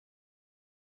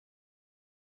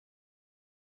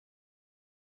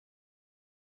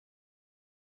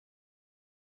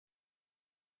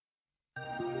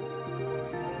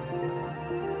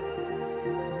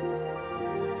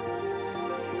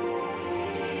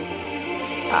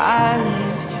I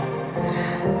lived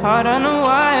hard on the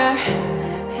wire,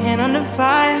 hand on the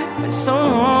fire for so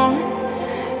long,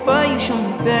 but you showed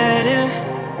me better.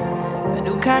 A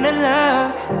new kind of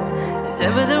love is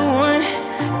ever the one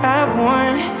I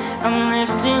want. I'm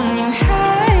lifting you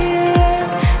higher,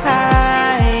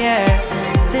 higher.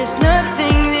 There's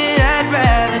nothing that I'd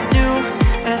rather do.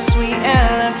 A sweet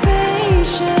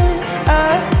elevation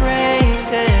of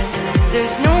praises.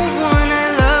 There's no one I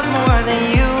love more than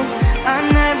you. I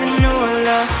never knew a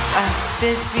love like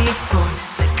this before.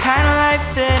 The kind of life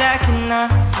that I cannot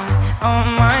find on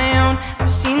my own. I've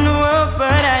seen the world,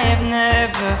 but I have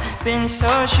never been so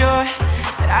sure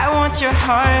that I want your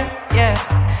heart, yeah.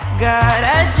 God,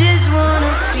 I just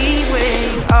wanna be where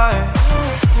you are.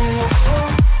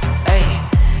 Hey,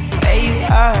 where you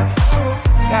are.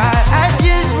 God, I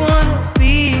just wanna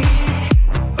be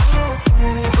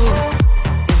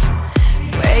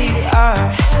where you are.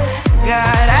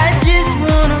 God, I just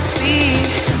wanna be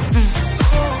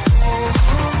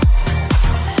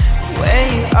where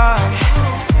you are.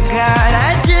 God,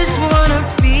 I just wanna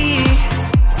be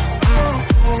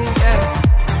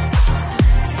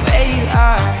where you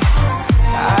are.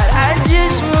 God, I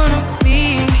just wanna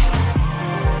be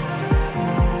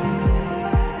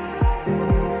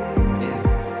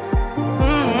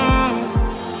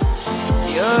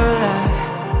your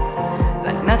love,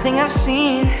 like nothing I've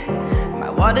seen. My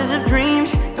waters of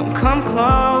dreams don't come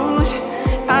close.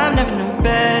 I've never known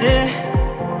better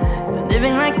than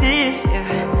living like this,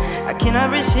 yeah. I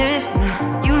cannot resist,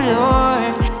 no, you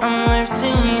Lord. I'm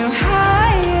lifting you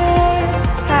higher,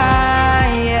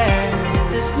 higher.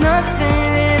 There's nothing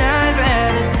that I'd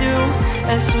rather do.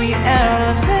 A sweet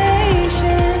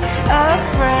elevation of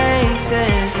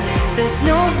praises. There's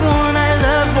no one I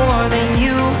love more than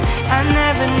you. I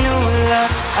never knew a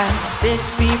love like this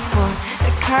before.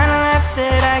 The kind of life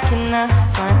that I cannot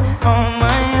find on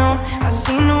my own. I've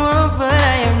seen the world, but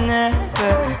I have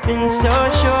never been so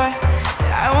sure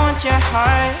that I want your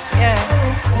heart, yeah.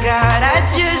 God, I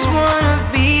just wanna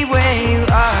be where you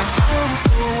are.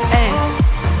 Hey,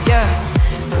 yeah,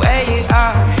 where you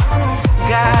are.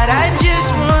 God, I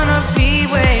just wanna be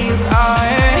where you are.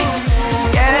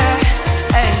 Yeah,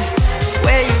 hey,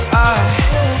 where you are.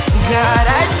 God,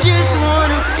 I just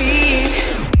wanna be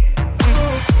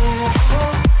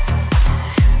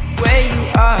where you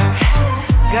are.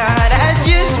 God, I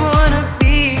just wanna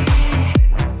be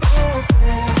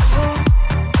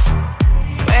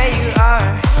where you are.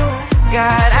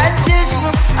 God, I just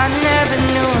want, I never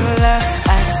knew a love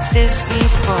like this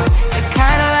before. The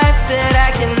kind of life that I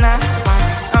cannot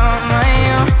find on my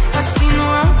own. I've seen the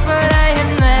world, but I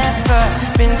have never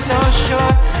been so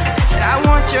sure that I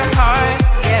want your heart,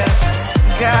 yeah.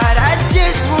 God, I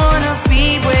just wanna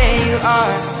be where you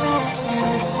are.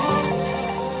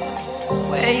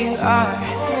 Where you are.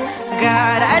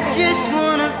 God, I just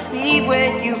wanna be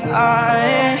where you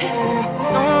are.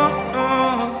 Oh,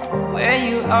 oh, where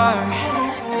you are.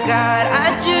 God,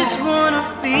 I just wanna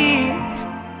be